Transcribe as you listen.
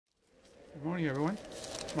Good morning, everyone.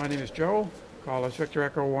 My name is Joe. Call us Victor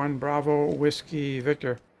Echo 1 Bravo Whiskey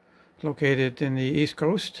Victor. Located in the east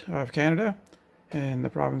coast of Canada in the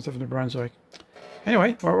province of New Brunswick.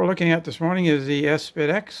 Anyway, what we're looking at this morning is the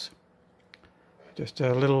SBitx. Just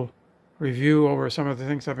a little review over some of the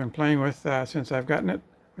things I've been playing with since I've gotten it,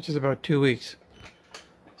 which is about 2 weeks.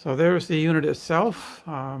 So there's the unit itself.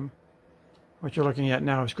 What you're looking at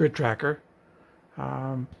now is Grid Tracker.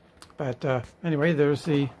 Anyway, there's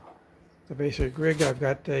the basic rig. I've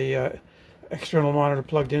got the external monitor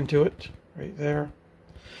plugged into it right there.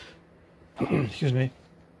 Excuse me.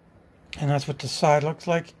 And that's what the side looks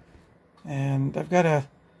like. And I've got a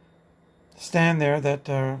stand there that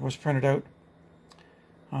was printed out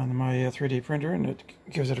on my 3D printer, and it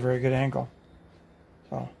gives it a very good angle.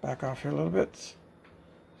 So back off here a little bit.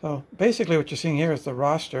 So basically what you're seeing here is the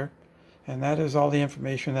roster, and that is all the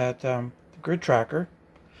information that the Grid Tracker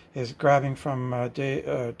is grabbing from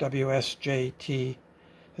WSJT-Z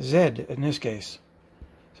in this case.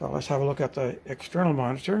 So let's have a look at the external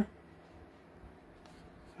monitor.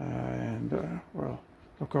 We'll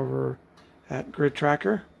look over at Grid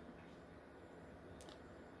Tracker.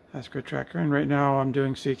 That's Grid Tracker, and right now I'm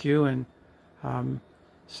doing CQ, and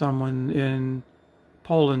someone in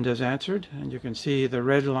Poland has answered, and you can see the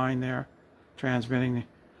red line there transmitting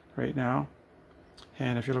right now.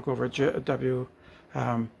 And if you look over at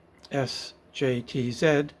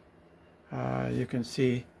WSJT-Z, you can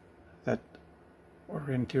see that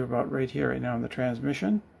we're into about right here right now in the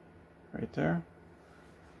transmission, right there.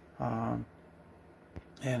 And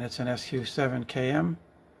it's an SQ7KM,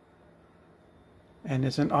 and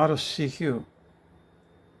it's an auto CQ.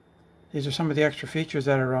 These are some of the extra features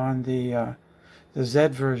that are on the Z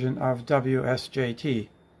version of WSJT.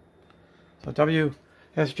 So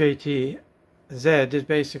WSJT-Z is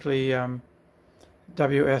basically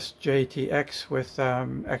WSJTX with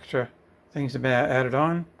extra things that have been added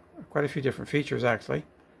on, quite a few different features actually.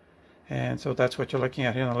 And so that's what you're looking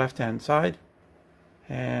at here on the left hand side.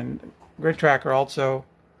 And Grid Tracker also,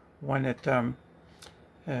 when it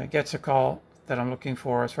gets a call that I'm looking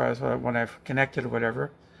for, as far as when I've connected or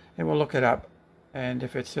whatever, it will look it up. And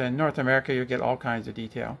if it's in North America, you'll get all kinds of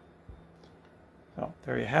detail. So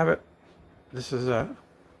there you have it. This is a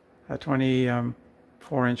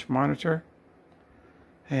 24-inch monitor.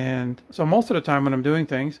 And so most of the time when I'm doing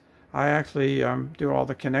things, I actually do all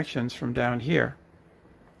the connections from down here,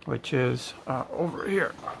 which is over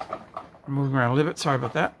here. I'm moving around a little bit, sorry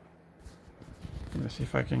about that. Let me see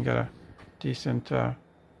if I can get a decent, right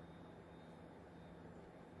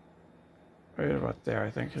about there, I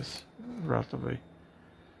think is relatively.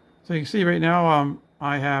 So you can see right now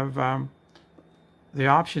I have the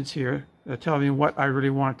options here that tell me what I really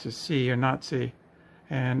want to see or not see.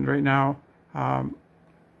 And right now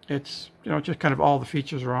it's, just kind of all the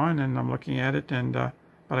features are on, and I'm looking at it, and but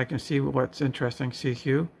I can see what's interesting,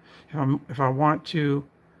 CQ. If I want to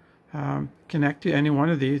connect to any one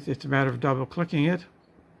of these, it's a matter of double clicking it,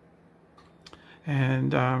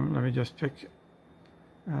 and let me just pick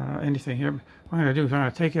anything here. What I'm going to do is I'm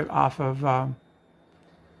going to take it off of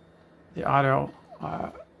the auto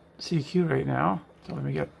CQ right now. So let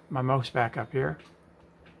me get my mouse back up here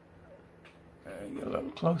and get a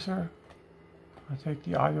little closer. I'll take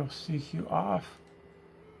the audio CQ off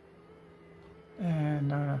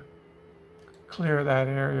and clear that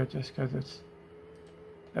area just because it's,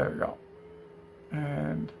 there we go.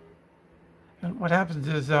 And what happens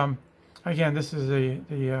is, again, this is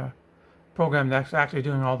the program that's actually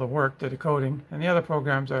doing all the work, the decoding, and the other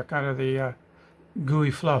programs are kind of the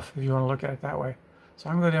gooey fluff, if you want to look at it that way. So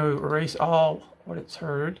I'm going to erase all what it's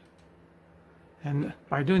heard, and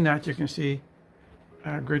by doing that you can see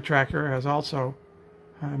Grid Tracker has also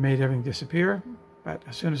made everything disappear, but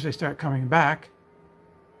as soon as they start coming back,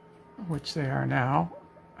 which they are now,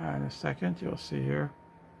 in a second you'll see here.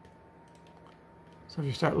 So if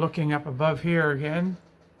you start looking up above here again,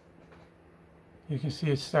 you can see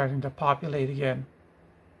it's starting to populate again.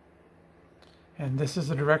 And this is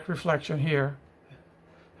a direct reflection here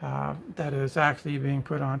that is actually being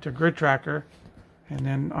put onto Grid Tracker. And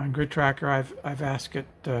then on Grid Tracker, I've asked it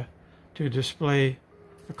to display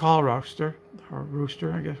the call roster, or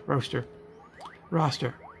rooster, I guess, roster.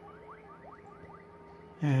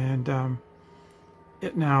 And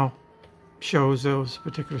it now shows those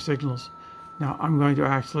particular signals. Now I'm going to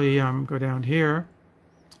actually go down here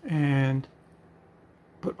and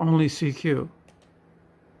put only CQ.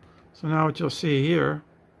 So now what you'll see here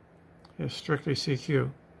is strictly CQ.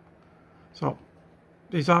 So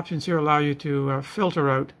these options here allow you to filter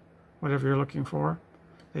out whatever you're looking for.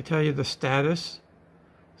 They tell you the status,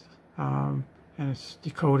 and it's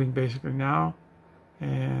decoding basically now.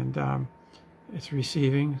 And it's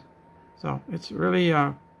receiving. So it's really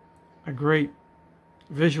a great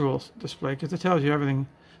visual display because it tells you everything,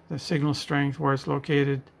 the signal strength, where it's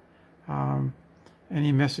located,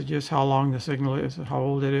 any messages, how long the signal is, how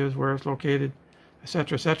old it is, where it's located,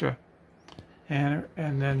 etc., etc. And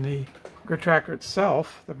then the grid tracker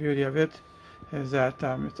itself, the beauty of it is that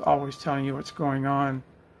it's always telling you what's going on.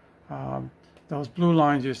 Those blue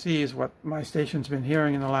lines you see is what my station's been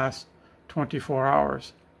hearing in the last 24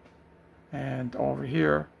 hours. And over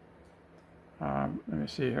here, let me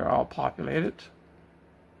see here, I'll populate it.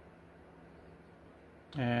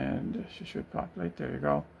 And it should populate, there you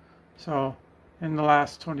go. So in the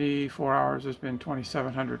last 24 hours, there's been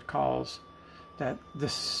 2,700 calls that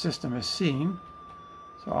this system has seen.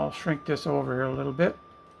 So I'll shrink this over here a little bit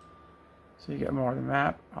so you get more of the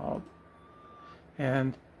map.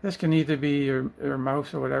 And this can either be your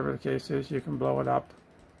mouse or whatever the case is. You can blow it up.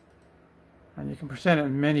 And you can present it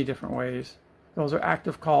in many different ways. Those are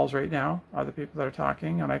active calls right now, other people that are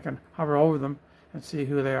talking, and I can hover over them and see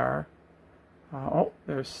who they are. Oh,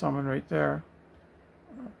 there's someone right there.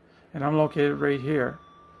 And I'm located right here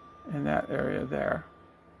in that area there.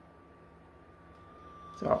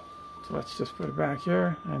 So let's just put it back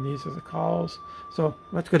here, and these are the calls. So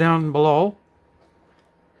let's go down below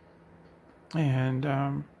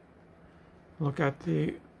and look at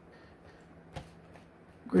the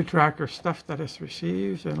grid tracker stuff that is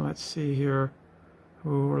received, and let's see here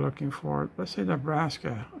who we're looking for. Let's say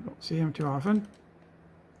Nebraska. I don't see him too often.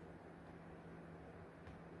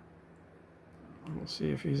 We'll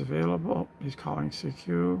see if he's available. He's calling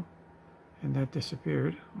CQ, and that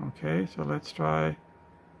disappeared. Okay, so let's try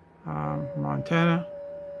Montana.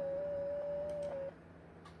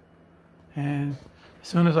 And as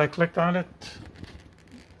soon as I clicked on it,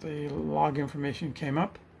 the log information came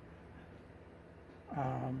up.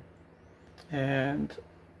 And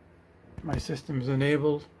my system is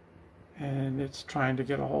enabled, and it's trying to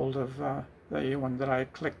get a hold of the one that I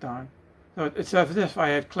clicked on. So it's as if I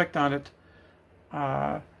had clicked on it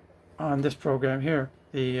on this program here,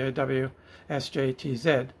 the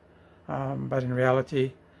WSJT-Z, but in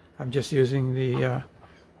reality I'm just using the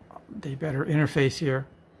better interface here,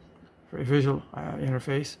 for a visual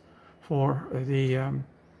interface for the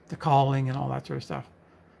calling and all that sort of stuff.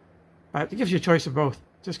 But it gives you a choice of both.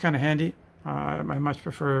 Just kind of handy. I much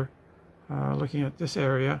prefer looking at this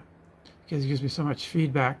area because it gives me so much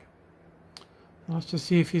feedback. Let's just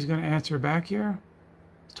see if he's going to answer back here.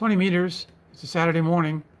 It's 20 meters. It's a Saturday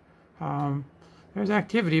morning. There's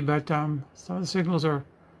activity, but some of the signals are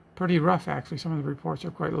pretty rough, actually. Some of the reports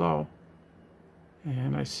are quite low.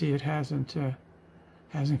 And I see it hasn't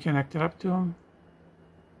connected up to him.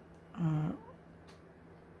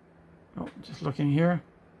 Oh, just looking here.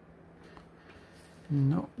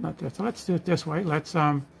 No, not that. So let's do it this way. Let's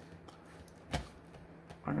I'm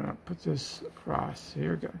gonna put this across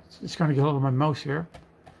here. Just gonna get a hold of my mouse here.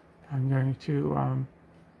 I'm going to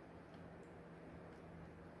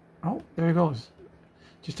oh, there he goes.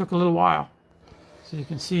 Just took a little while. So you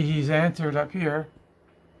can see he's answered up here.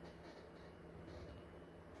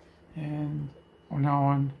 And we're now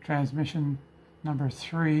on transmission number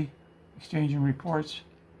 3, exchanging reports.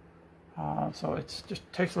 So it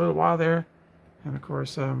just takes a little while there. And of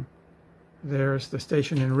course, there's the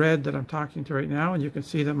station in red that I'm talking to right now, and you can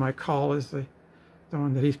see that my call is the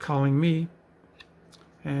one that he's calling me.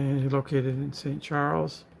 And he's located in St.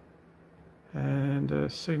 Charles.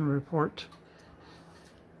 And signal report,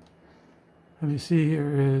 let me see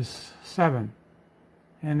here, is 7.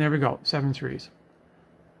 And there we go, 7 threes.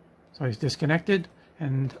 So he's disconnected,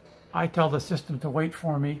 and I tell the system to wait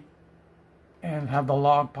for me and have the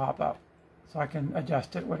log pop up. So I can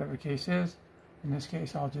adjust it, whatever the case is. In this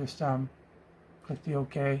case, I'll just click the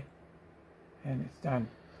OK, and it's done.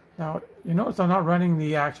 Now, you notice I'm not running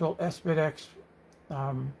the actual SBitx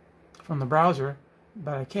from the browser,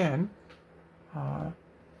 but I can. I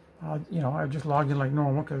just log in like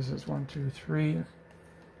normal because it's 1, 2, 3.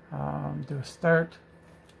 Do a start,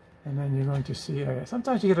 and then you're going to see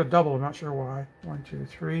sometimes you get a double. I'm not sure why. 1, 2,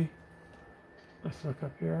 3. Let's look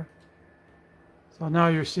up here. So now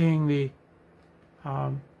you're seeing the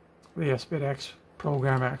SBitx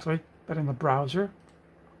program actually, but in the browser.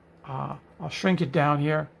 I'll shrink it down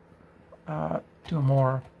here to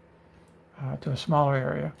a smaller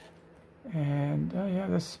area, and yeah,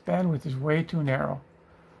 this bandwidth is way too narrow.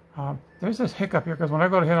 There's this hiccup here because when I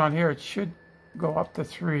go to hit on here, it should go up to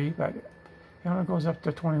 3, but it only goes up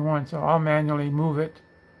to 21. So I'll manually move it,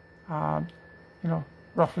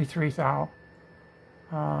 roughly 3 thou,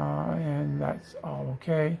 and that's all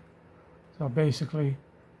okay. So basically,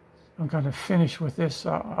 I'm going to finish with this.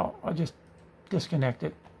 I'll just disconnect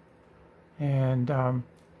it, And I'll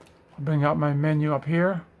bring out my menu up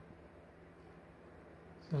here.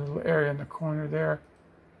 There's a little area in the corner there.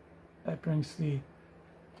 That brings the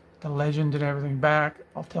legend and everything back.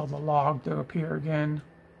 I'll tell the log to appear again.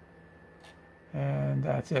 And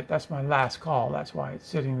that's it. That's my last call. That's why it's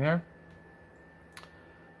sitting there.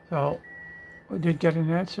 So we did get an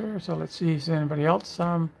answer. So let's see if there's anybody else.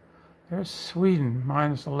 There's Sweden,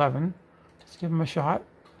 -11. Let's give them a shot.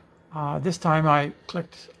 This time I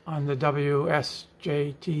clicked on the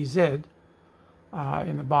WSJT-Z in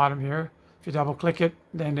the bottom here. If you double click it,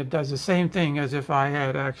 then it does the same thing as if I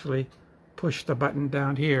had actually pushed the button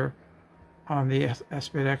down here on the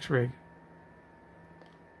SBitx rig.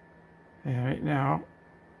 And right now,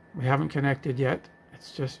 we haven't connected yet.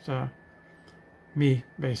 It's just me,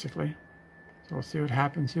 basically. So we'll see what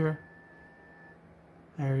happens here.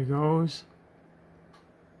 There he goes.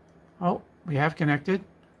 Oh, we have connected.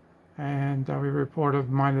 And we report of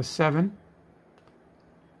 -7.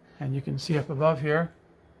 And you can see up above here,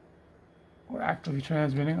 we're actively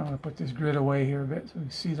transmitting. I'm going to put this grid away here a bit so we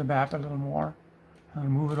can see the map a little more. I'm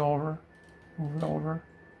going to move it over,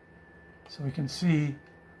 so we can see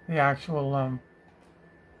the actual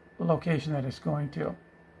location that it's going to.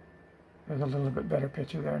 There's a little bit better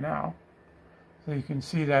picture there now. So you can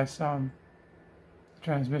see that's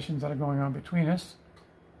transmissions that are going on between us.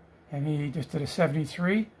 And he just did a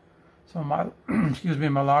 73. So my, excuse me,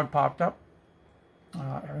 my log popped up.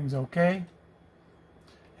 Everything's okay.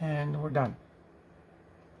 And we're done.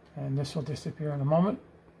 And this will disappear in a moment.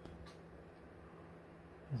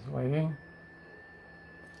 It's waiting.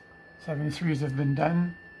 73s have been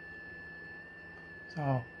done.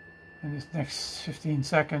 So in this next 15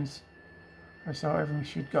 seconds or so, everything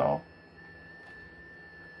should go.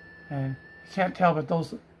 And you can't tell, but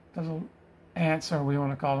those little ants, or we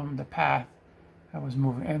want to call them, the path that was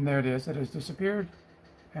moving. And there it is. It has disappeared.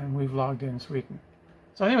 And we've logged in Sweden.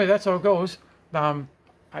 So anyway, that's how it goes.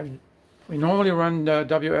 We normally run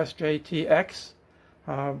WSJT-X,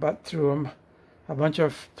 but through a bunch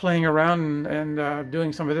of playing around and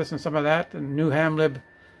doing some of this and some of that, and new hamlib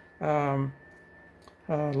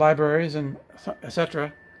libraries and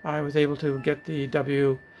etc., I was able to get the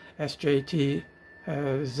WSJT-Z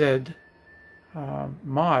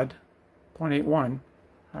mod 0.81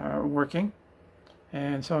 working.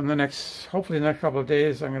 And so in the next, hopefully the next couple of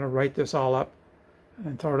days, I'm going to write this all up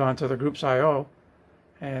and throw it onto the group's I/O.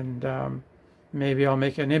 And maybe I'll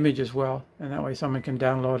make an image as well, and that way someone can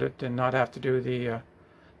download it and not have to do the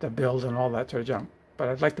build and all that sort of junk. But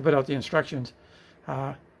I'd like to put out the instructions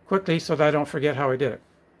quickly so that I don't forget how I did it.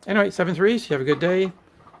 Anyway, 7.3s, you have a good day.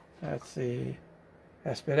 That's the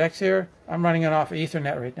SBitx here. I'm running it off of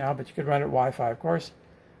Ethernet right now, but you could run it Wi-Fi, of course.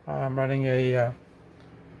 I'm running a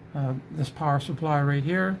this power supply right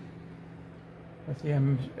here with the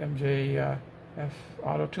MJF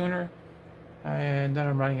auto tuner. And then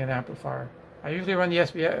I'm running an amplifier. I usually run the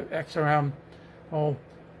SBitx around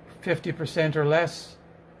 50% or less,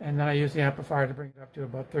 and then I use the amplifier to bring it up to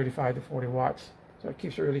about 35 to 40 watts. So it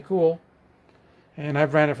keeps it really cool. And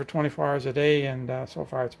I've ran it for 24 hours a day, and so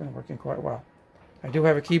far it's been working quite well. I do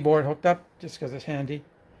have a keyboard hooked up just because it's handy,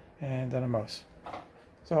 and then a mouse.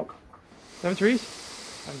 So,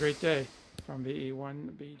 7.3s, have a great day from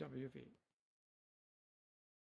VE1BWV.